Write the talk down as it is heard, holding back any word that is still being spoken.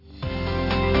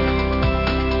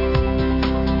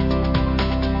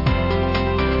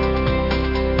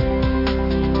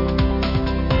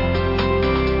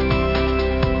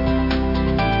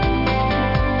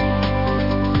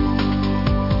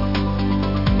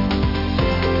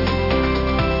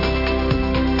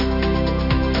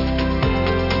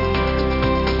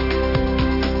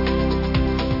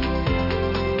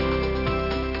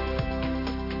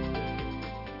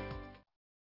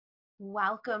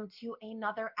welcome to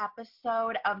another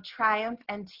episode of Triumph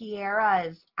and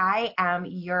Tiaras. I am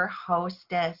your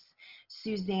hostess,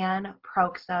 Suzanne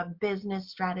Proxa, business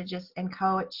strategist and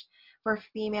coach for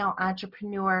female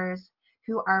entrepreneurs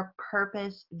who are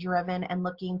purpose driven and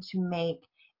looking to make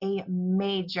a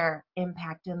major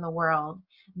impact in the world.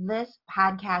 This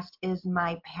podcast is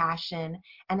my passion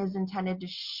and is intended to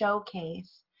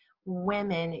showcase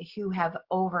women who have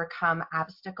overcome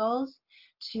obstacles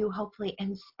to hopefully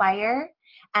inspire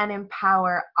and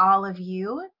empower all of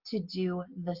you to do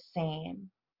the same.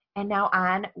 And now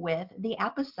on with the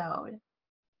episode.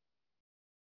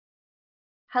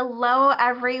 Hello,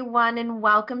 everyone, and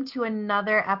welcome to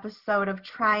another episode of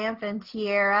Triumph and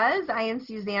Tiaras. I am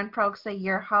Suzanne Proxa,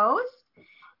 your host,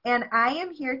 and I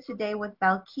am here today with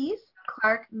Belkis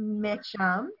Clark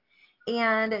Mitchum,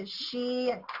 and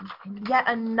she, yet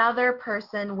another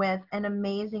person with an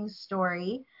amazing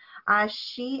story.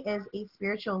 She is a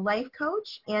spiritual life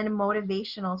coach and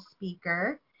motivational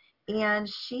speaker, and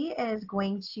she is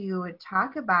going to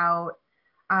talk about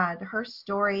her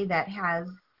story that has,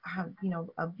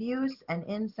 abuse and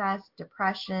incest,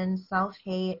 depression,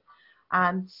 self-hate,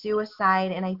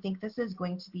 suicide, and I think this is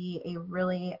going to be a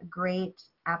really great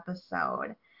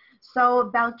episode.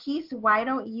 So, Belkis, why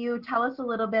don't you tell us a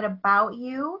little bit about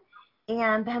you,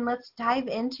 and then let's dive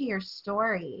into your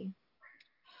story.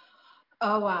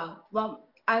 Oh, wow. Well,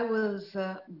 I was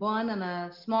born on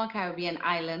a small Caribbean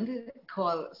island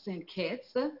called St.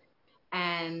 Kitts.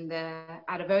 And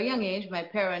at a very young age, my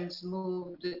parents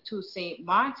moved to St.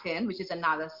 Martin, which is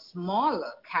another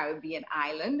smaller Caribbean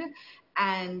island.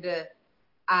 And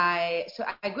I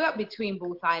grew up between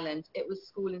both islands. It was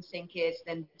school in St. Kitts,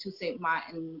 then to St.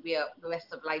 Martin, where the rest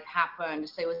of life happened.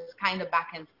 So it was kind of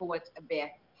back and forth a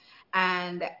bit.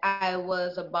 And I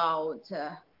was about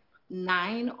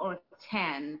 9 or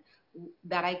 10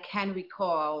 that I can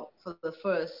recall for the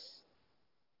first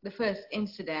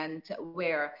incident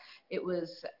where it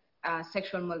was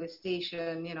sexual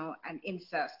molestation, and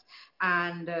incest.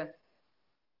 And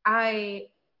I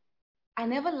I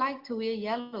never liked to wear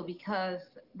yellow because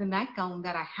the nightgown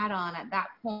that I had on at that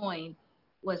point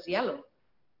was yellow.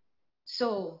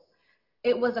 So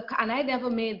and I never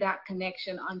made that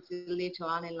connection until later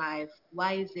on in life.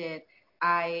 Why is it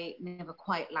I never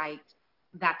quite liked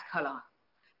that color?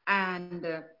 And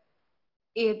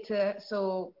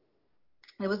so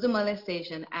it was a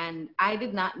molestation, and I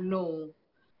did not know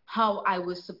how I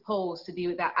was supposed to deal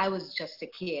with that. I was just a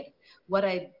kid. What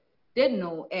I did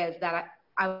know is that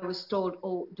I was told,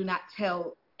 oh, do not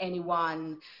tell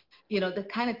anyone, the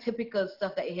kind of typical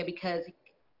stuff that you hear, because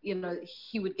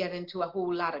he would get into a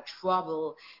whole lot of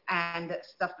trouble and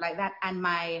stuff like that. And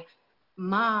my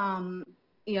mom,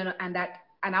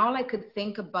 and all I could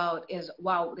think about is,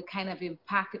 wow, the kind of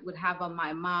impact it would have on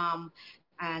my mom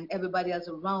and everybody else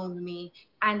around me.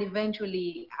 And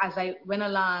eventually, as I went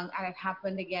along, and it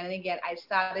happened again and again, I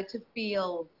started to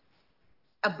feel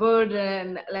a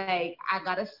burden, like I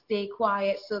gotta stay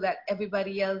quiet so that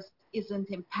everybody else isn't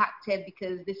impacted,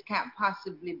 because this can't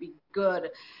possibly be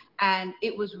good. And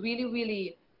it was really,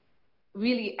 really,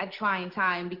 really a trying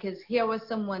time, because here was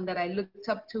someone that I looked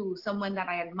up to, someone that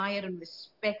I admired and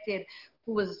respected,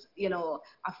 who was,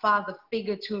 a father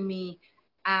figure to me.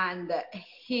 And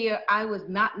here I was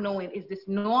not knowing, is this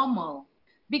normal?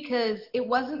 Because it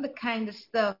wasn't the kind of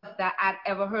stuff that I'd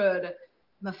ever heard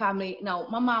my family. No,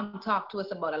 my mom talked to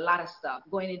us about a lot of stuff,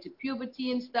 going into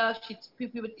puberty and stuff.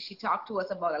 She talked to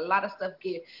us about a lot of stuff,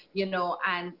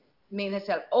 and made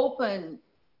herself open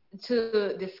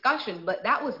to discussion, but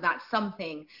that was not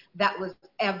something that was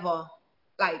ever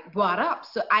like brought up.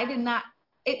 So I did not,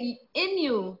 in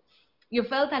you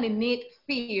felt an innate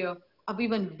fear of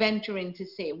even venturing to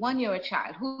say, one, you're a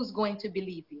child, who's going to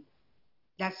believe you?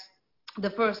 That's the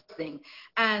first thing.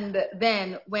 And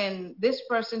then when this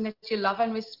person that you love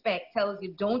and respect tells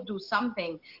you don't do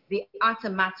something, the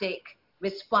automatic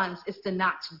response is to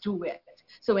not do it.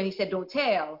 So when he said don't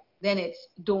tell, then it's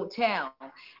don't tell.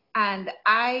 And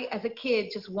I, as a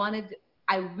kid, just wanted,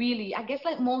 I guess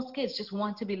like most kids, just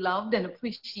want to be loved and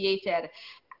appreciated.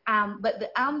 But the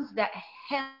arms that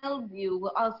held you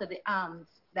were also the arms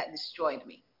that destroyed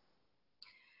me.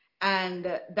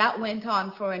 And that went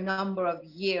on for a number of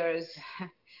years.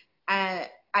 And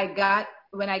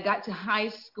when I got to high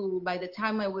school, by the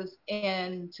time I was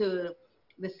into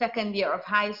the second year of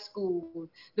high school,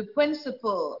 the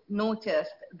principal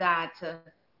noticed that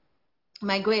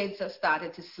my grades had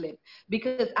started to slip,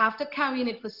 because after carrying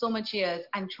it for so much years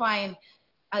and trying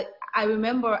I, I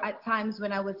remember at times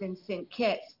when I was in St.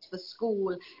 Kitts for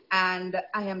school, and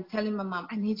I am telling my mom,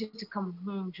 I need you to come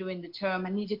home during the term. I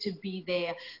need you to be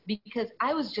there, because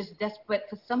I was just desperate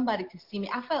for somebody to see me.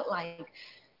 I felt like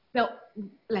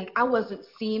I wasn't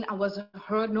seen, I wasn't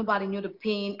heard, nobody knew the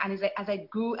pain. And it's like as I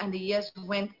grew and the years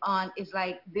went on, it's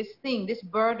like this thing, this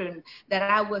burden that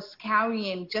I was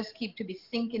carrying just keep to be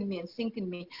sinking me and sinking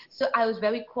me. So I was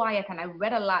very quiet, and I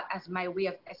read a lot as my way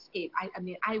of escape. I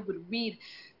mean, I would read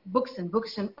books and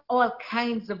books and all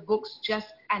kinds of books,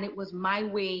 just, and it was my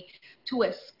way to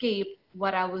escape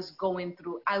what I was going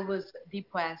through. I was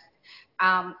depressed.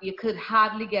 You could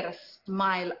hardly get a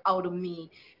smile out of me.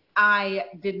 I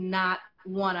did not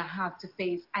want to have to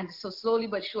face. And so slowly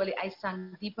but surely, I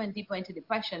sank deeper and deeper into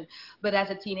depression. But as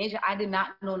a teenager, I did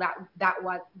not know that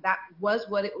was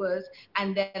what it was.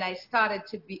 And then I started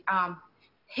to be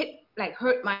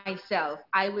hurt myself.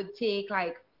 I would take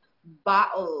like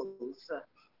bottles,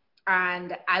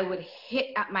 and I would hit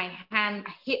at my hand,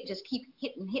 just keep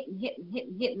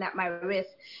hitting at my wrist,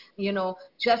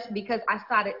 just because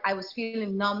I was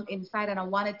feeling numb inside, and I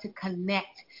wanted to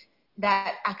connect,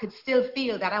 that I could still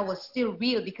feel that I was still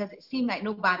real, because it seemed like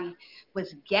nobody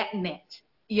was getting it.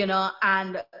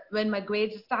 And when my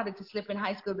grades started to slip in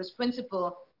high school, this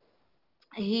principal,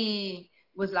 he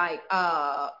was like,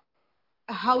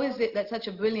 how is it that such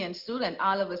a brilliant student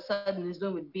all of a sudden is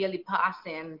doing with barely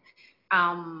passing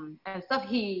and stuff?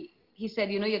 He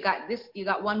said, you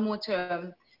got one more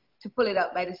term to pull it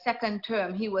up. By the second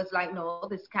term, he was like, no,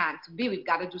 this can't be. We've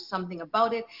got to do something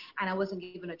about it. And I wasn't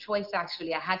given a choice,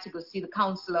 actually. I had to go see the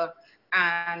counselor.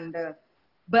 And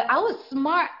but I was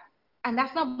smart, and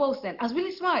that's not boasting. I was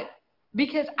really smart,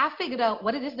 because I figured out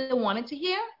what it is they wanted to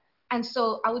hear. And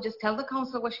so I would just tell the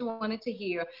counselor what she wanted to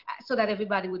hear, so that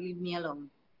everybody would leave me alone.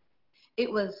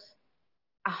 It was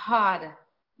a hard,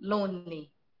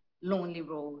 lonely, lonely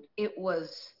road.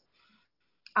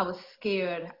 I was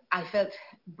scared. I felt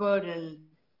burdened.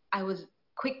 I was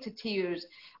quick to tears.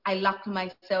 I locked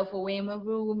myself away in my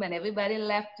room, and everybody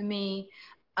left me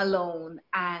alone.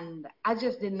 And I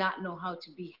just did not know how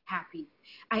to be happy.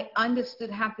 I understood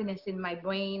happiness in my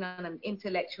brain on an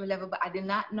intellectual level, but I did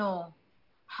not know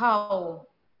how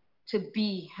to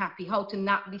be happy, how to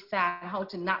not be sad, how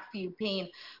to not feel pain,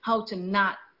 how to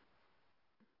not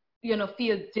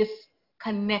feel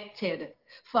disconnected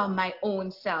from my own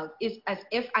self. It's as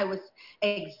if I was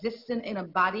existing in a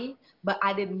body, but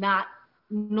I did not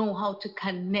know how to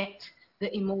connect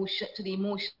the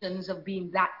emotions of being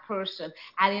that person.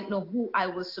 I didn't know who I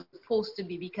was supposed to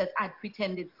be, because I'd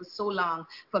pretended for so long,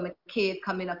 from a kid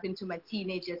coming up into my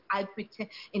teenagers, I pretend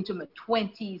into my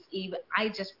 20s even. I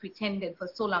just pretended for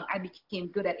so long. I became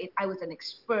good at it. I was an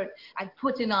expert at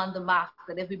putting on the mask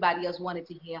that everybody else wanted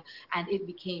to hear, and it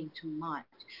became too much.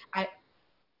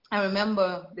 I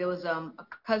remember there was a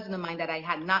cousin of mine that I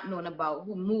had not known about,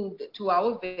 who moved to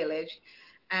our village,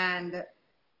 and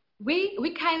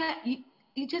we kind of,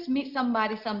 you just meet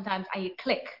somebody sometimes and you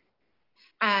click.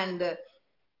 And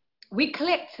we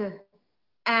clicked,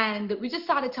 and we just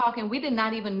started talking. We did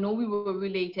not even know we were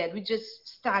related. We just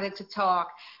started to talk,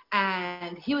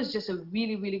 and he was just a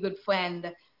really, really good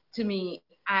friend to me.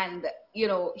 And,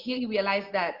 he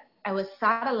realized that I was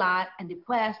sad a lot and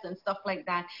depressed and stuff like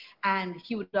that. And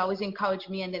he would always encourage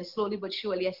me. And then slowly but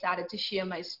surely, I started to share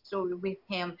my story with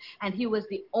him. And he was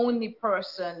the only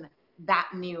person that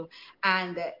knew.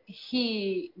 And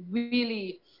he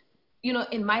really,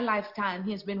 in my lifetime,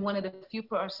 he's been one of the few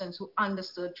persons who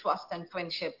understood trust and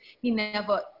friendship. He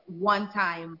never one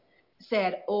time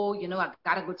said, oh, I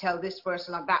gotta go tell this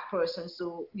person or that person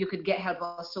so you could get help,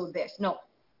 or so this. No,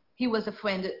 he was a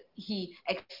friend. He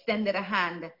extended a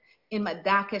hand in my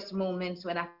darkest moments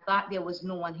when I thought there was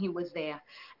no one. He was there.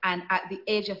 And at the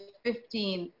age of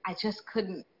 15, I just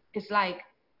couldn't. It's like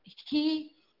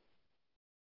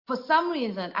for some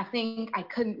reason, I think I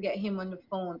couldn't get him on the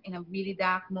phone in a really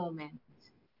dark moment.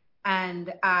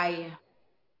 And I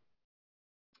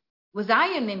was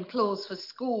ironing clothes for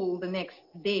school the next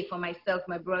day for myself,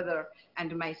 my brother,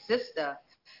 and my sister.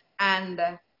 And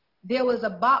there was a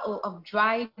bottle of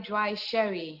dry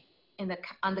sherry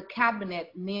on the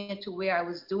cabinet near to where I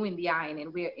was doing the ironing,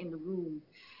 where in the room.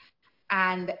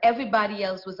 And everybody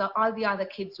else all the other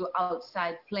kids were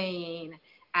outside playing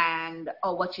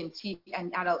or watching TV,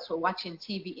 and adults were watching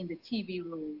TV in the TV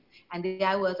room. And there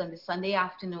I was on the Sunday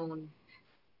afternoon,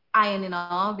 ironing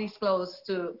all these clothes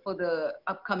for the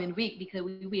upcoming week, because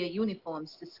we wear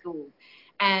uniforms to school.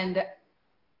 And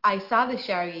I saw the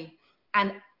sherry,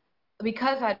 and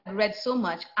because I'd read so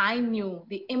much, I knew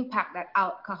the impact that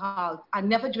alcohol. I'd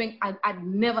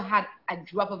never had a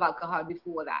drop of alcohol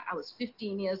before that. I was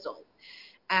 15 years old.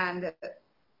 And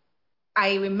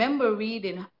I remember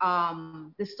reading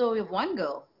the story of one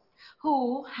girl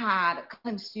who had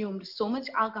consumed so much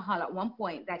alcohol at one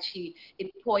point that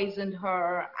it poisoned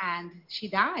her and she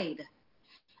died.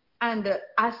 And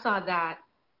I saw that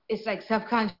it's like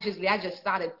subconsciously I just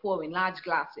started pouring large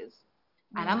glasses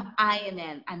and Yeah. I'm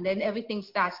ironing and then everything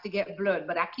starts to get blurred,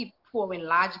 but I keep pouring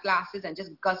large glasses and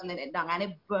just guzzling it down and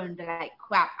it burned like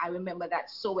crap. I remember that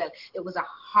so well. It was a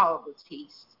horrible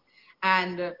taste.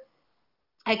 And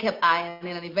I kept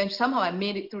ironing and eventually somehow I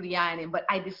made it through the ironing, but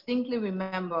I distinctly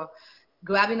remember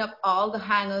grabbing up all the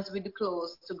hangers with the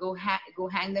clothes to go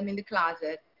hang them in the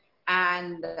closet.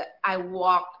 And I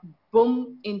walked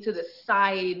boom into the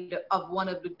side of one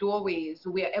of the doorways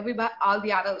where everybody, all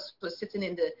the adults were sitting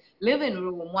in the living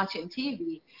room watching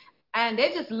TV. And they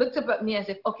just looked up at me as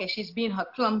if, okay, she's being her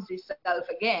clumsy self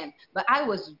again. But I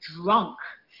was drunk.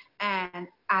 And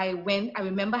I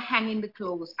remember hanging the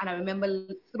clothes and I remember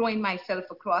throwing myself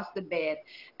across the bed.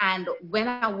 And when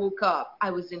I woke up,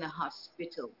 I was in a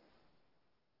hospital.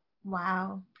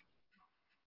 Wow.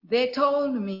 They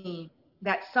told me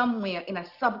that somewhere in a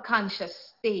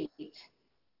subconscious state,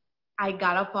 I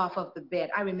got up off of the bed.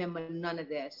 I remember none of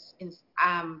this.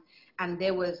 And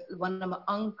there was one of my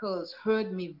uncles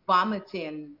heard me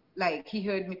vomiting. Like he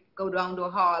heard me go down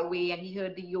the hallway and he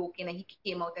heard the yoking and he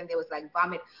came out and there was like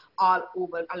vomit all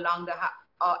over along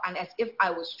and as if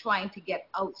I was trying to get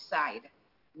outside.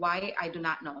 Why? I do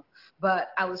not know. But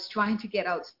I was trying to get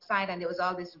outside and there was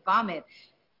all this vomit.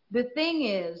 The thing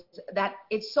is that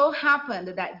it so happened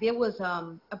that there was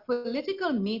a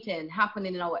political meeting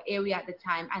happening in our area at the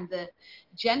time, and the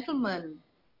gentleman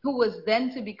who was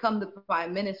then to become the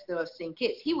prime minister of St.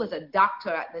 Kitts, he was a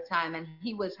doctor at the time, and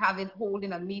he was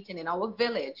holding a meeting in our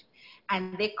village,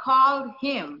 and they called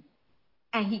him,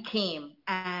 and he came,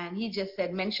 and he just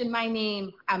said, mention my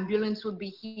name, ambulance will be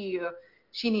here,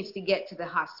 she needs to get to the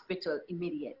hospital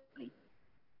immediately.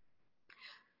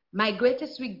 My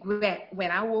greatest regret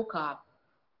when I woke up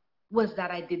was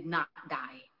that I did not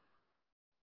die.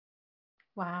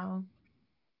 Wow.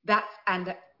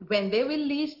 And when they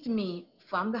released me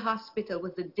from the hospital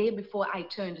was the day before I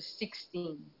turned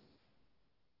 16.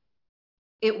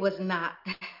 It was not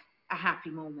a happy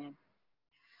moment.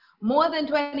 More than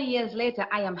 20 years later,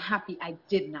 I am happy I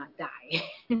did not die.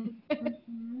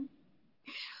 Mm-hmm.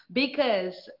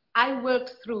 Because I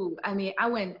worked through,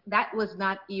 that was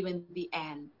not even the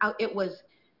end. It was,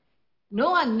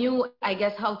 no one knew, I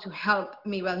guess, how to help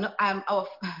me. Well, no,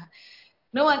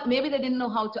 no one, maybe they didn't know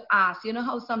how to ask. You know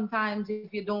how sometimes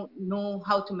if you don't know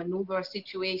how to maneuver a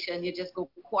situation, you just go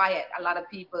quiet, a lot of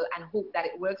people, and hope that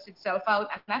it works itself out.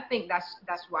 And I think that's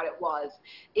what it was.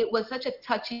 It was such a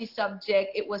touchy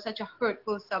subject. It was such a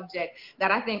hurtful subject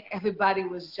that I think everybody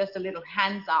was just a little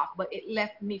hands off. But it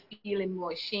left me feeling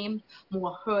more ashamed,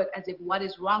 more hurt, as if what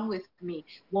is wrong with me?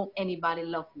 Won't anybody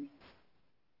love me?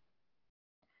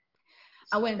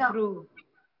 I went through.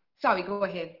 Sorry, go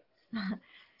ahead.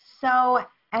 So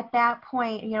at that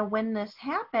point, when this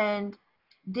happened,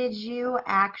 did you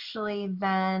actually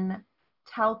then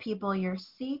tell people your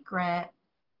secret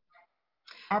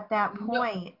at that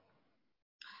point?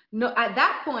 No, at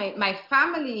that point, my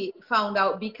family found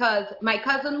out because my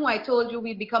cousin, who I told you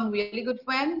we'd become really good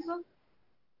friends,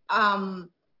 um,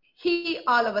 he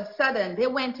all of a sudden, they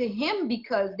went to him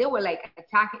because they were like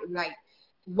attacking, like,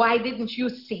 why didn't you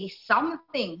say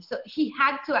something? So he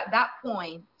had to, at that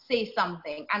point, say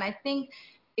something. And I think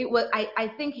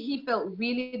I think he felt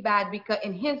really bad because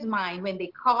in his mind, when they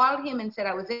called him and said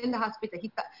I was in the hospital,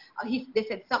 they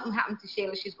said something happened to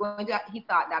Shayla. She's going to, he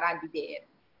thought that I'd be dead.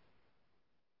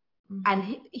 Mm-hmm.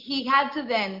 And he had to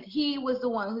then, he was the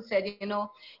one who said,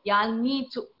 y'all need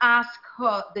to ask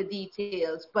her the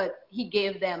details. But he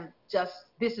gave them just,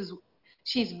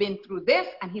 she's been through this,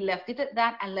 and he left it at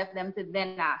that and left them to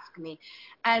then ask me.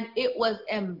 And it was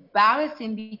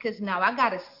embarrassing because now I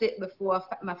got to sit before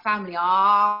my family,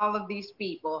 all of these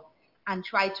people, and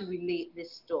try to relate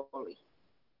this story.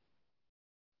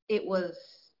 I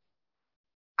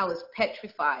was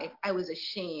petrified. I was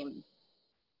ashamed.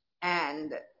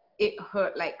 And it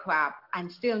hurt like crap,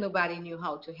 and still nobody knew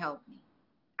how to help me.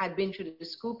 I'd been through the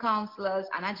school counselors,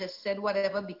 and I just said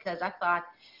whatever because I thought,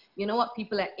 you know what,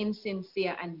 people are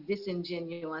insincere and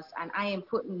disingenuous, and I ain't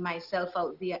putting myself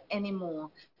out there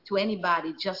anymore to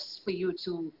anybody just for you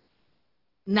to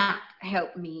not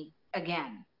help me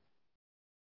again.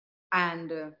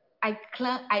 And I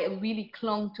really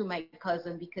clung to my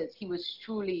cousin because he was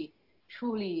truly,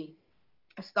 truly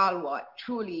a stalwart,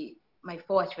 truly my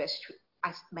fortress,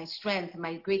 my strength,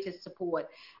 my greatest support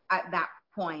at that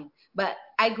point. But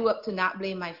I grew up to not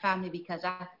blame my family because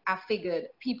I figured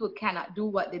people cannot do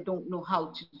what they don't know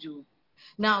how to do.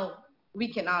 Now,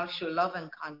 we can all show love and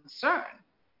concern.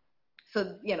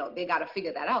 So, they got to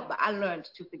figure that out. But I learned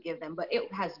to forgive them. But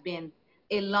it has been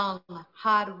a long,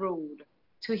 hard road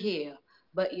to here.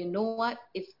 But you know what?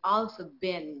 It's also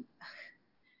been,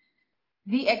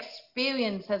 the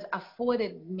experience has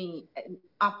afforded me an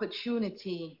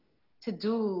opportunity to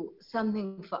do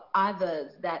something for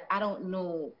others that I don't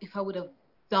know if I would have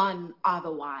done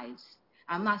otherwise.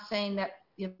 I'm not saying that,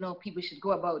 people should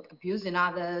go about abusing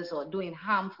others or doing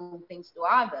harmful things to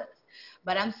others.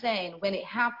 But I'm saying when it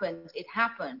happens, it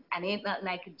happened. And ain't nothing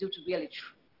I could do to really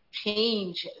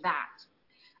change that.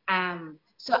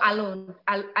 So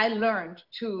I learned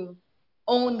to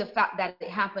own the fact that it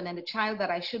happened, and the child that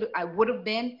I would have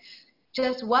been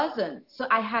just wasn't. So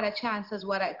I had a chance as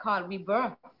what I call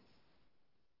rebirth.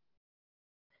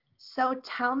 So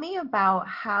tell me about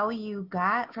how you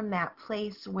got from that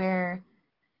place where,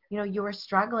 you were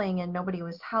struggling and nobody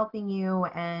was helping you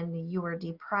and you were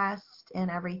depressed and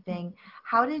everything.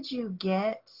 How did you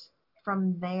get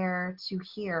from there to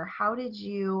here? How did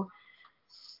you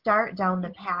start down the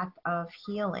path of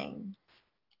healing?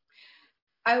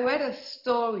 I read a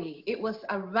story. It was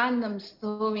a random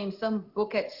story in some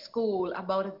book at school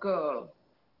about a girl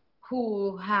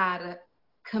who had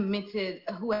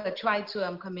tried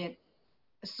to commit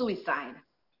suicide,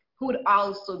 who had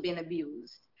also been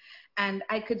abused. And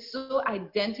I could so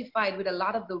identify with a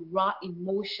lot of the raw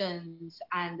emotions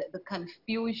and the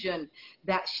confusion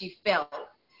that she felt.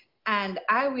 And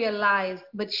I realized,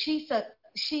 but she said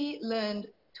she learned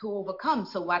to overcome.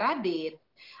 So what I did,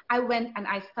 I went and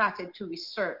I started to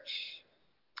research.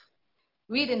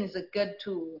 Reading is a good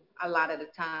tool a lot of the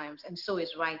times, and so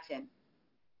is writing.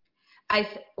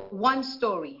 One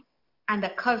story, and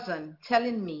a cousin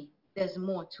telling me there's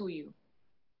more to you.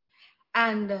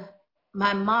 And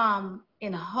my mom,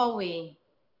 in her way,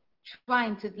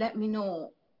 trying to let me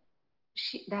know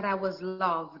that I was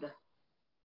loved.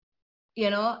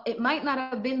 It might not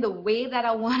have been the way that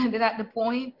I wanted it at the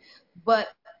point, but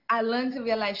I learned to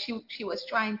realize she was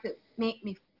trying to make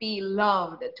me feel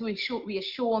loved, to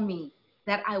reassure me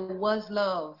that I was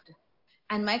loved.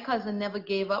 And my cousin never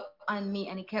gave up on me,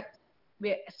 and he kept,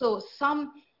 so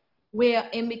somewhere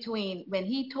in between, when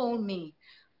he told me,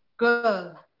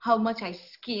 girl, how much I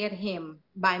scared him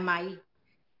by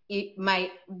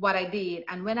what I did,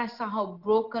 and when I saw how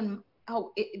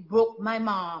it broke my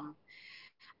mom,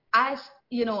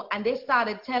 and they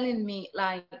started telling me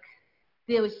like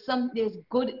there's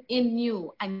good in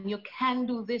you and you can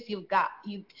do this.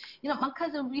 My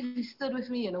cousin really stood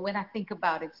with me, when I think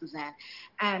about it, Suzanne.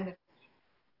 And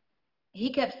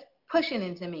he kept pushing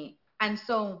into me. And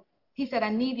so he said, I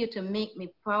need you to make me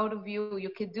proud of you. You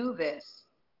could do this.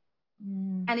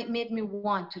 And it made me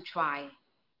want to try.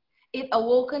 It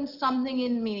awoken something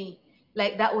in me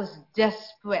like that was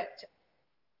desperate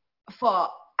for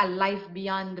a life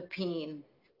beyond the pain,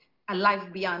 a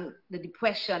life beyond the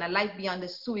depression, a life beyond the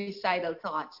suicidal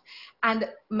thoughts. And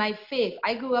my faith,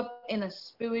 I grew up in a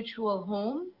spiritual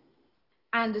home.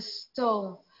 And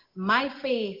so my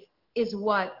faith is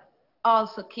what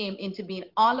also came into being.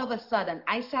 All of a sudden,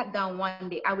 I sat down one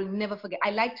day, I will never forget. I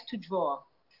liked to draw.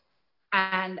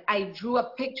 And I drew a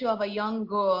picture of a young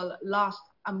girl lost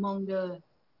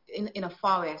in a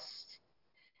forest.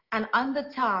 And on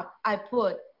the top, I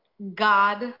put,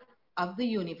 God of the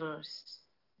universe,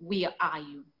 where are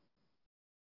you?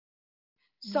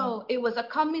 So it was a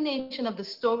combination of the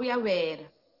story I read,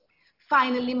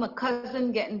 finally my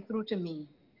cousin getting through to me,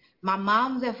 my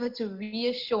mom's effort to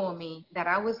reassure me that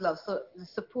I was loved, so the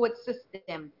support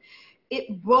system,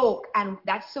 it broke, and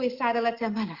that suicidal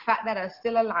attempt and the fact that I was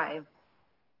still alive,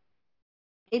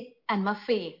 and my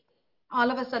faith, all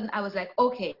of a sudden I was like,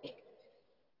 okay,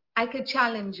 I could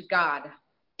challenge God.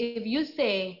 If you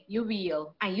say you're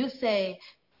real and you say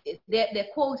they're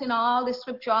quoting all the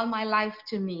scripture all my life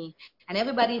to me, and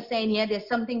everybody's saying, yeah, there's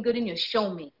something good in you,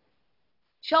 show me.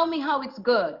 Show me how it's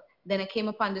good. Then I came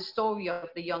upon the story of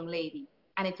the young lady,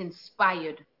 and it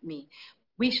inspired me.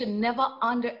 We should never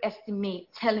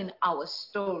underestimate telling our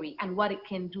story and what it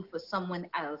can do for someone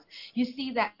else. You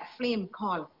see that flame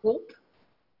called hope?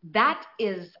 That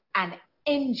is an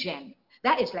engine.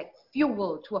 That is like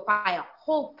fuel to a fire.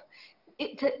 Hope.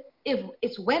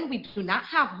 It's when we do not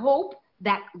have hope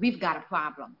that we've got a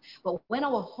problem. But when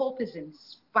our hope is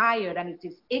inspired and it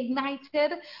is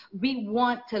ignited, we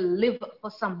want to live for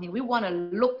something. We want to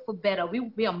look for better.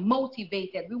 We are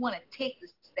motivated. We want to take the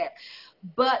step.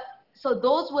 But so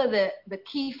those were the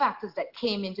key factors that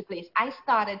came into place. I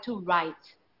started to write.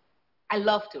 I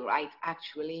love to write,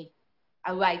 actually.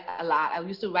 I write a lot. I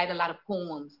used to write a lot of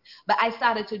poems. But I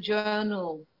started to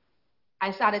journal.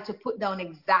 I started to put down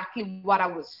exactly what I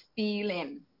was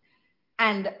feeling.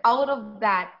 And out of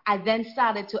that, I then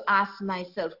started to ask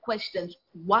myself questions.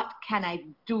 What can I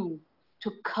do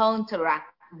to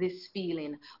counteract this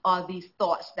feeling or these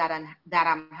thoughts that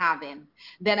I'm having?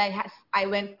 Then I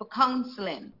went for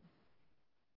counseling.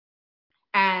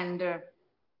 And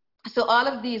so all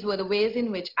of these were the ways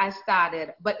in which I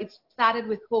started, but it started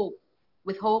with hope,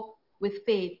 with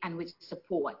faith, and with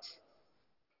support.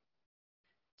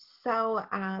 So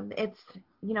it's,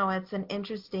 it's an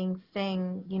interesting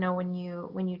thing, when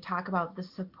you talk about the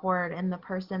support and the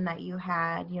person that you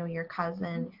had, your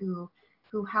cousin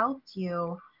who helped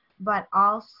you, but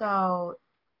also,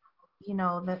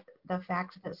 the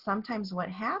fact that sometimes what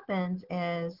happens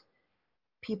is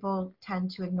people tend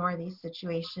to ignore these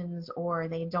situations or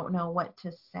they don't know what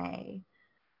to say.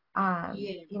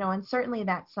 Yeah. And certainly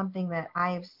that's something that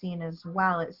I've seen as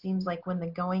well. It seems like when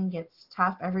the going gets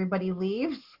tough, everybody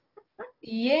leaves.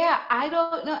 Yeah, I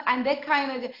don't know. And they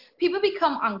kind of, people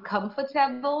become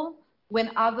uncomfortable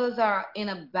when others are in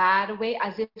a bad way,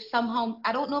 as if somehow,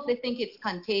 I don't know if they think it's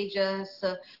contagious,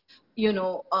 stuff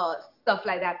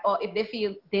like that, or if they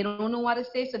feel they don't know what to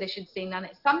say, so they should say none.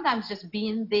 Sometimes just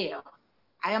being there,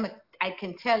 I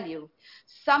can tell you,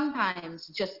 sometimes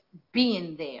just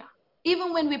being there,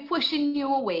 even when we're pushing you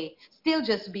away, still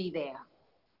just be there.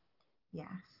 Yes,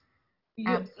 You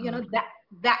know absolutely.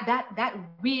 that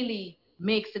really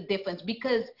makes a difference,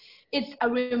 because it's a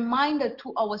reminder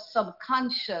to our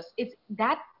subconscious. It's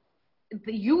that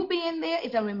you being there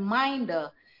is a reminder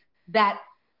that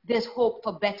there's hope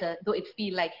for better, though it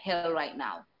feel like hell right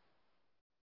now.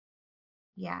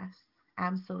 Yes,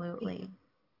 absolutely.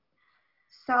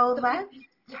 So So let's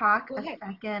talk go a ahead.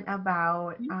 second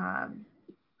about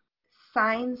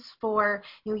signs for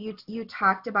you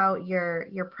talked about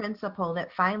your principal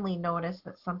that finally noticed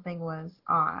that something was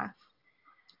off.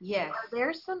 Yes. Are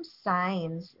there some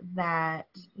signs that,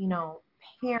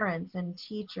 parents and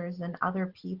teachers and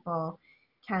other people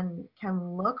can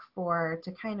look for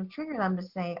to kind of trigger them to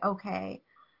say, okay,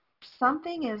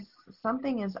 something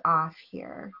is off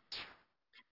here?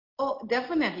 Oh,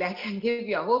 definitely. I can give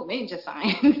you a whole range of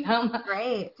signs.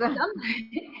 Great.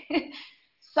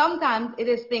 Sometimes it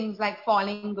is things like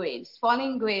falling grades.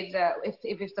 Falling grades,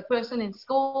 if it's the person in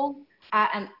school,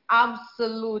 an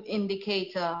absolute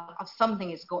indicator of something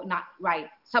is not right.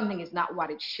 Something is not what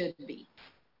it should be.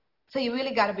 So you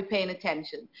really got to be paying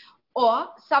attention. Or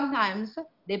sometimes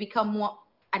they become more,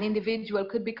 an individual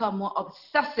could become more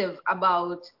obsessive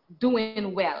about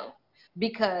doing well,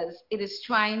 because it is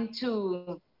trying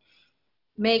to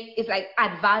make it like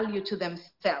add value to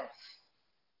themselves.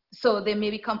 So they may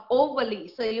become overly,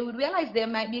 so you would realize they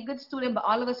might be a good student, but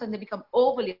all of a sudden they become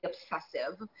overly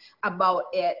obsessive about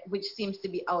it, which seems to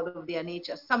be out of their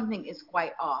nature. Something is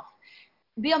quite off.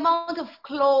 The amount of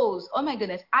clothes, oh my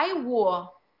goodness, I wore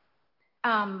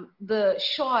the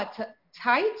short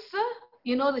tights,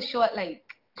 the short, like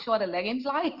shorter leggings,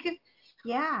 like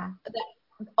Yeah.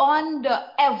 under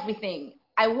everything.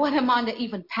 I wore them under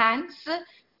even pants.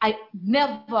 I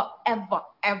never, ever,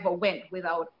 ever went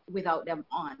without them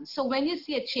on. So when you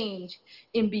see a change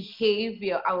in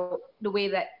behavior, or the way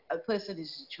that a person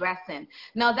is dressing,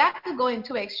 now that could go in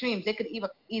two extremes. They could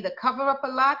either cover up a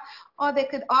lot, or they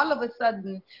could all of a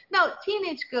sudden. Now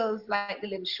teenage girls like the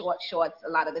little short shorts a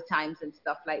lot of the times and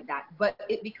stuff like that, but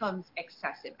it becomes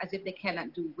excessive, as if they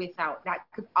cannot do without. That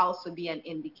could also be an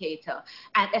indicator,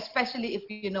 and especially if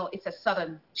you know it's a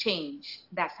sudden change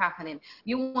that's happening.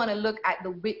 You want to look at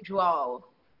the withdrawal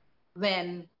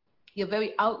when you're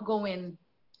very outgoing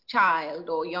child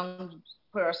or young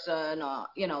person, or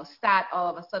start all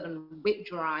of a sudden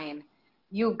withdrawing.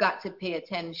 You've got to pay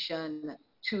attention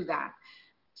to that.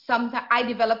 Sometimes I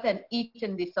developed an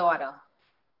eating disorder,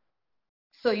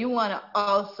 so you want to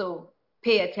also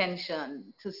pay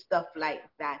attention to stuff like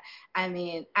that. I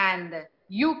mean, and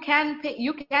you can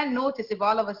notice if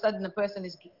all of a sudden a person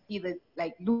is either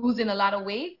like losing a lot of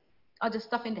weight or just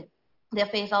stuffing their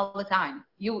face all the time.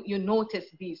 You notice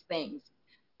these things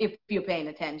if you're paying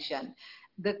attention.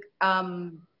 The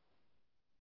um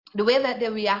the way that they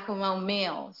react around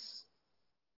males.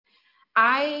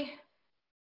 I,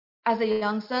 as a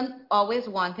young son, always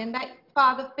wanting that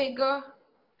father figure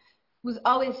who's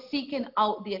always seeking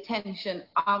out the attention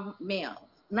of males.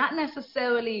 Not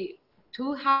necessarily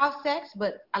to have sex,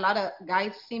 but a lot of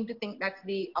guys seem to think that's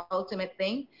the ultimate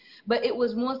thing. But it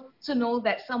was more to know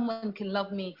that someone can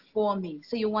love me for me.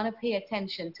 So you want to pay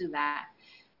attention to that.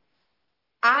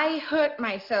 I hurt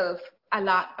myself a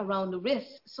lot around the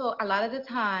wrist. So a lot of the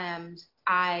times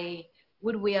I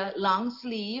would wear long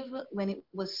sleeve when it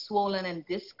was swollen and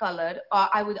discolored, or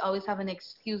I would always have an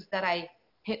excuse that I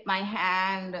hit my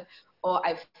hand, or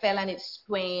I fell and it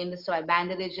sprained, so I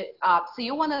bandaged it up. So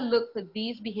you want to look for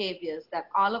these behaviors that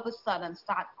all of a sudden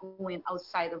start going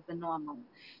outside of the normal,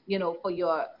 for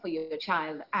your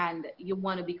child, and you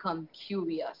want to become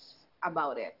curious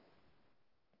about it.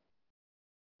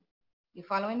 You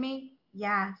following me?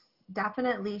 Yes,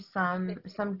 definitely some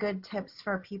good tips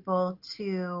for people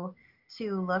to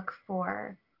look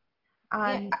for.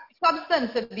 Yeah,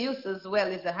 substance abuse as well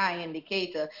is a high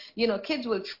indicator. Kids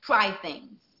will try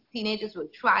things. Teenagers will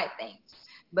try things.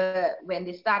 But when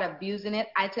they start abusing it,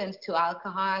 I turn to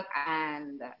alcohol,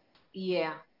 and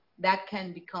yeah, that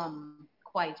can become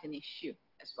quite an issue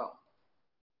as well.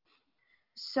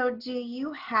 So do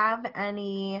you have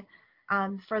any,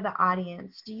 for the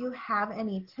audience, do you have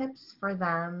any tips for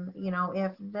them,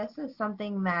 if this is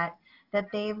something that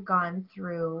they've gone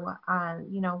through,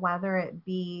 whether it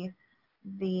be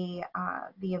the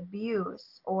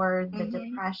abuse or the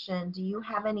depression, do you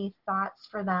have any thoughts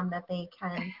for them that they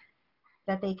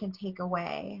can take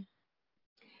away?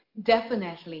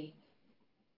 Definitely.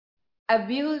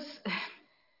 Abuse,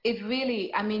 it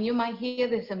really, I mean, you might hear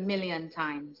this a million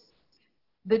times.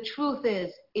 The truth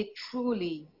is, it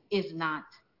truly is not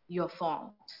your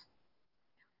fault.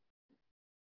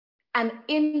 An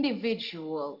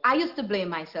individual, I used to blame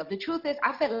myself. The truth is,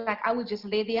 I felt like I would just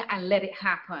lay there and let it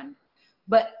happen.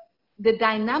 But the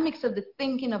dynamics of the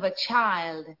thinking of a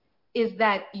child is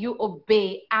that you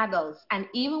obey adults. And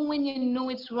even when you know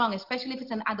it's wrong, especially if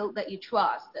it's an adult that you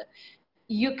trust,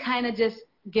 you kind of just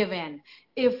give in.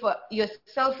 If your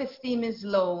self-esteem is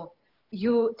low,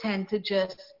 you tend to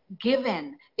just give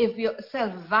in. If your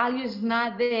self-value is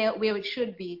not there where it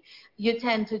should be, you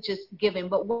tend to just give in.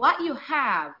 But what you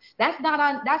have, that's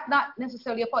not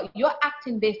necessarily your fault. You're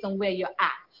acting based on where you're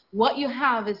at. What you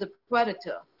have is a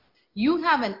predator. You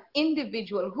have an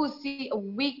individual who see a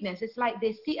weakness. It's like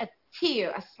they see a tear,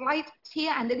 a slight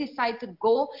tear, and they decide to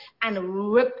go and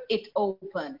rip it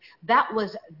open. That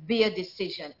was their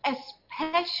decision,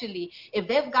 especially if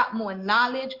they've got more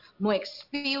knowledge, more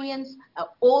experience,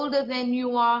 older than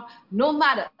you are. No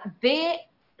matter, they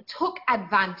took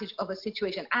advantage of a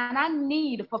situation. And I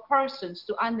need for persons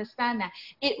to understand that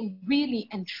it really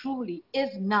and truly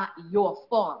is not your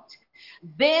fault.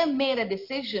 They made a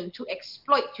decision to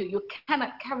exploit you. You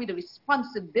cannot carry the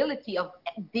responsibility of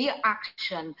their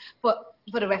action for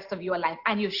the rest of your life,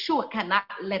 and you sure cannot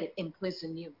let it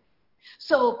imprison you.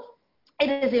 So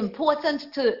it is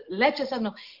important to let yourself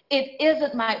know it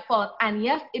isn't my fault. And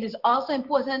yes, it is also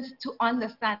important to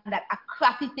understand that a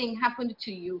crappy thing happened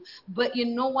to you. But you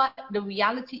know what? The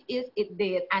reality is it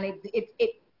did, and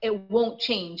it won't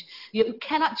change. You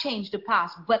cannot change the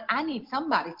past, but I need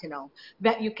somebody to know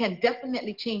that you can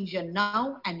definitely change your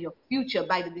now and your future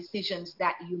by the decisions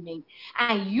that you make.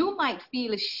 And you might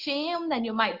feel ashamed, and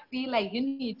you might feel like you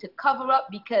need to cover up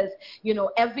because,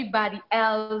 everybody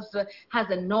else has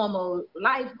a normal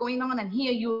life going on, and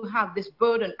here you have this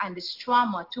burden and this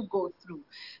trauma to go through.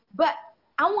 But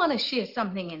I want to share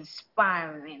something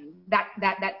inspiring, that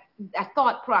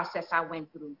thought process I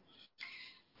went through.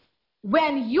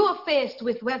 When you're faced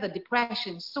with whether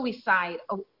depression, suicide,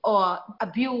 or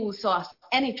abuse, or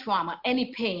any trauma,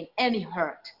 any pain, any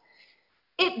hurt,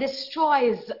 it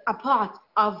destroys a part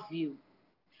of you.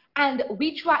 And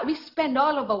we spend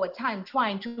all of our time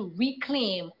trying to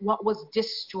reclaim what was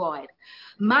destroyed.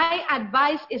 My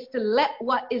advice is to let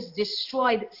what is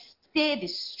destroyed stay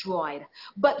destroyed.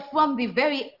 But from the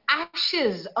very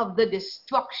ashes of the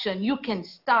destruction, you can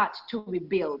start to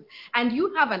rebuild. And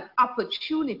you have an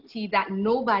opportunity that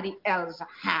nobody else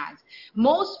has.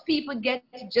 Most people get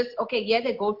just, okay, yeah,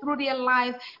 they go through their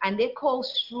life and they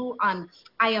coast through on,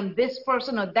 I am this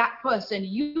person or that person.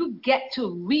 You get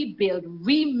to rebuild,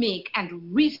 remake,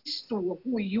 and restore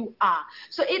who you are.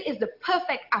 So it is the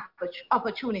perfect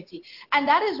opportunity. And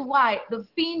that is why the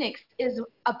Phoenix is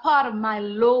a part of my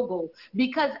logo,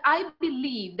 because I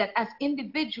believe that as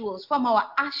individuals, from our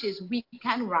ashes we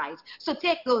can rise. So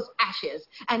take those ashes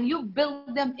and you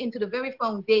build them into the very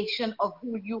foundation of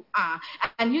who you are,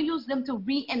 and you use them to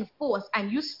reinforce,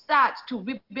 and you start to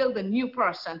rebuild a new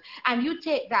person, and you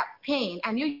take that pain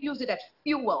and you use it as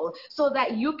fuel so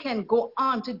that you can go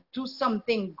on to do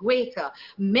something greater.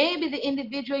 Maybe the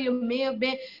individual you may have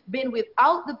been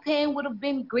without the pain would have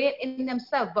been great in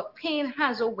themselves, but pain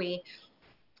has a way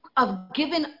of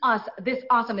giving us this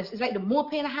awesomeness. It's like the more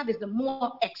pain I have is the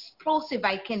more explosive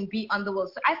I can be on the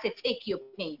world. So I say, take your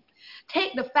pain.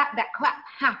 Take the fact that crap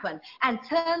happened and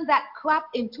turn that crap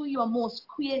into your most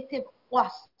creative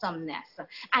awesomeness,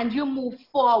 and you move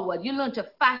forward. You learn to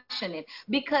fashion it,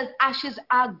 because ashes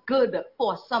are good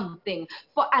for something.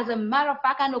 For, as a matter of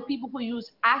fact, I know people who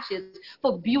use ashes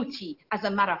for beauty, as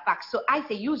a matter of fact. So I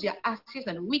say use your ashes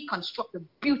and reconstruct the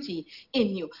beauty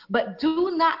in you. But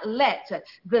do not let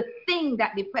the thing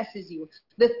that depresses you,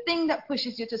 the thing that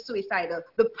pushes you to suicidal,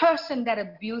 the person that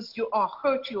abused you or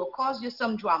hurt you or caused you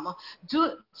some trauma,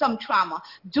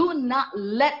 do not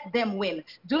let them win.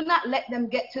 Do not let them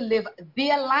get to live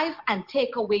their life and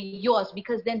take away yours,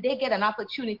 because then they get an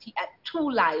opportunity at two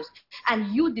lives,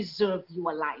 and you deserve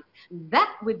your life.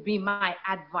 That would be my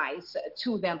advice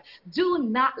to them. Do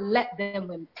not let them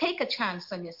win. Take a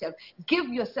chance on yourself. Give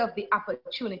yourself the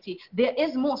opportunity. There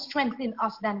is more strength in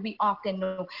us than we often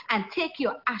know. And take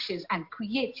your ashes and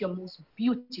create your most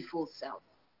beautiful self.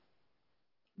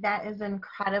 That is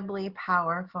incredibly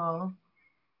powerful.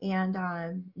 And,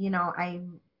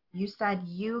 you said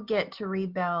you get to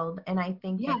rebuild. And I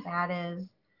think Yes.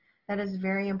 that is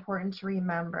very important to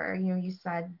remember. You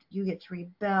said you get to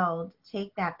rebuild,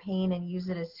 take that pain and use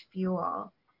it as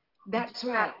fuel. That's Do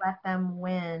right. not let them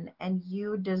win, and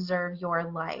you deserve your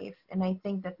life. And I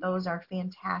think that those are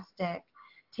fantastic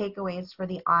takeaways for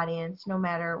the audience, no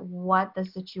matter what the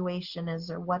situation is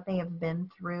or what they have been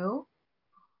through.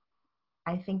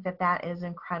 I think that that is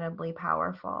incredibly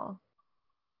powerful.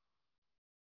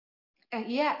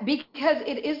 Yeah, because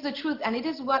it is the truth, and it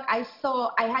is what I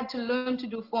saw I had to learn to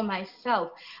do for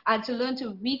myself. I had to learn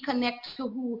to reconnect to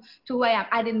who I am.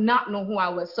 I did not know who I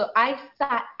was, so I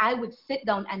would sit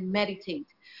down and meditate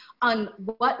on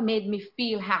what made me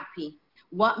feel happy,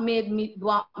 what made me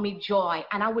brought me joy,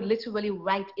 and I would literally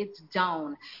write it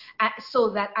down, so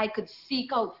that I could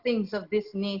seek out things of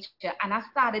this nature. And I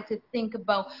started to think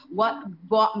about what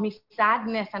brought me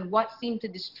sadness and what seemed to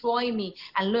destroy me,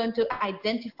 and learn to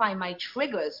identify my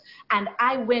triggers. And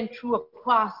I went through a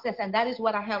process, and that is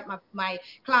what I help my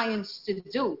clients to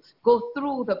do: go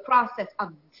through the process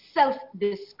of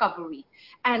self-discovery,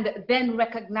 and then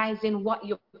recognizing what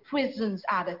your prisons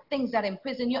are, the things that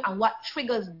imprison you, and what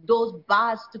triggers those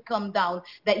bars to come down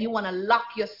that you want to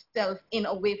lock yourself in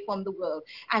away from the world.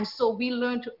 And so we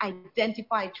learn to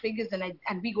identify triggers, and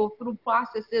we go through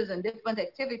processes and different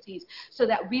activities, so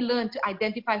that we learn to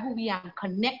identify who we are and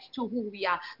connect to who we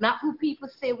are, not who people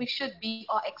say we should be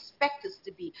or expect us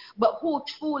to be, but who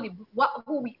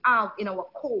we are in our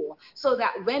core, so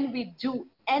that when we do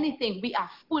anything, we are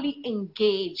fully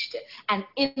engaged and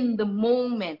in the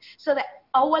moment, so that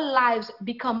our lives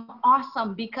become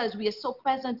awesome, because we are so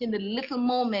present in the little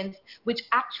moments, which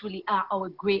actually are our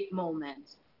great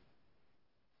moments.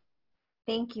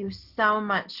 Thank you so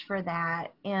much for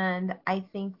that. And I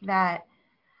think that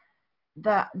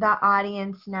the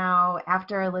audience now,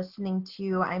 after listening to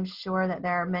you, I'm sure that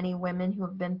there are many women who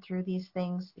have been through these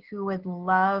things who would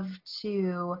love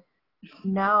to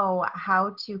know how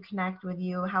to connect with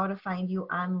you, how to find you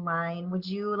online. Would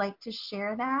you like to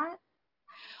share that?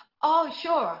 Oh,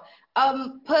 sure.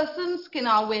 Persons can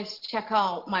always check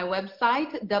out my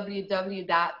website,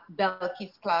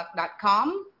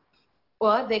 www.belkisclark.com,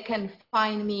 or they can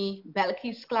find me,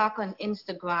 Belkis Clark, on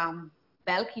Instagram,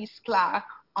 Belkis Clark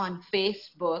on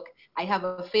Facebook. I have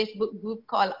a Facebook group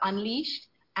called Unleashed,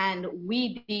 and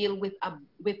we deal with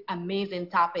amazing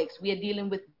topics. We are dealing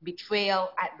with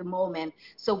betrayal at the moment,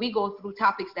 so we go through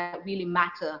topics that really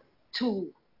matter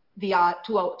to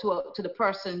to the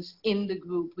persons in the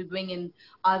group. We bring in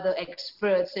other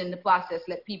experts in the process,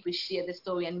 let people share the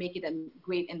story and make it a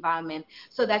great environment.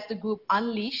 So that's the group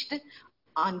Unleashed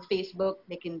on Facebook.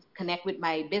 They can connect with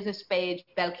my business page,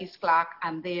 Belkis Clark,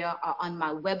 and they are on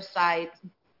my website,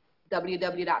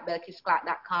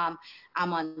 www.belkisclark.com.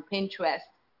 I'm on Pinterest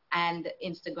and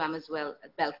Instagram as well,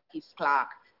 Belkis Clark.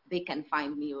 They can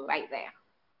find me right there.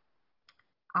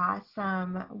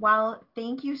 Awesome. Well,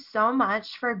 thank you so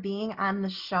much for being on the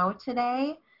show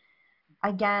today.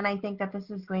 Again, I think that this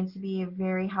is going to be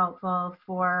very helpful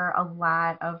for a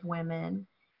lot of women.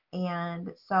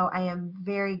 And so I am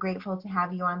very grateful to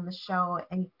have you on the show.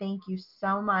 And thank you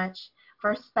so much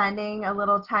for spending a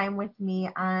little time with me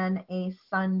on a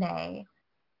Sunday.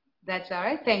 That's all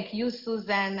right. Thank you,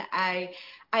 Suzanne. I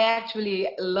actually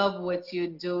love what you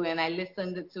do, and I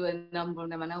listened to a number of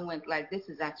them, and I went like, this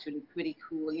is actually pretty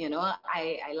cool.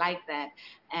 I like that,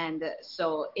 and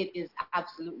so it is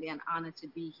absolutely an honor to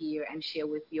be here and share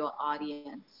with your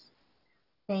audience.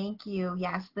 Thank you.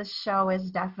 Yes, this show is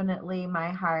definitely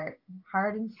my heart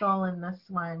and soul in this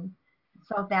one.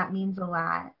 So that means a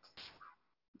lot.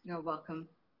 You're welcome.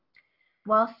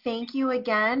 Well, thank you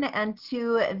again. And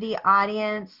to the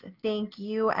audience, thank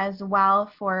you as well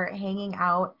for hanging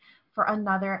out for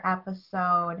another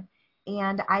episode.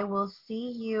 And I will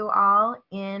see you all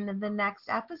in the next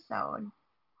episode.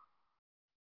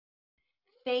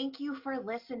 Thank you for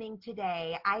listening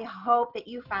today. I hope that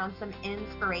you found some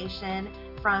inspiration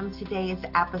from today's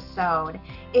episode.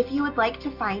 If you would like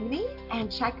to find me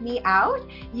and check me out,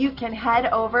 you can head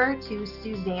over to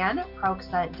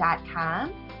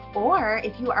SuzanneProxa.com, or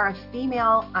if you are a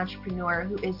female entrepreneur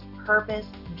who is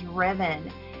purpose-driven,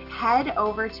 head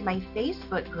over to my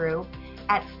Facebook group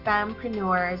at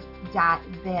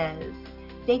fempreneurs.biz.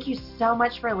 Thank you so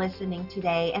much for listening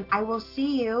today, and I will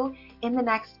see you in the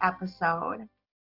next episode.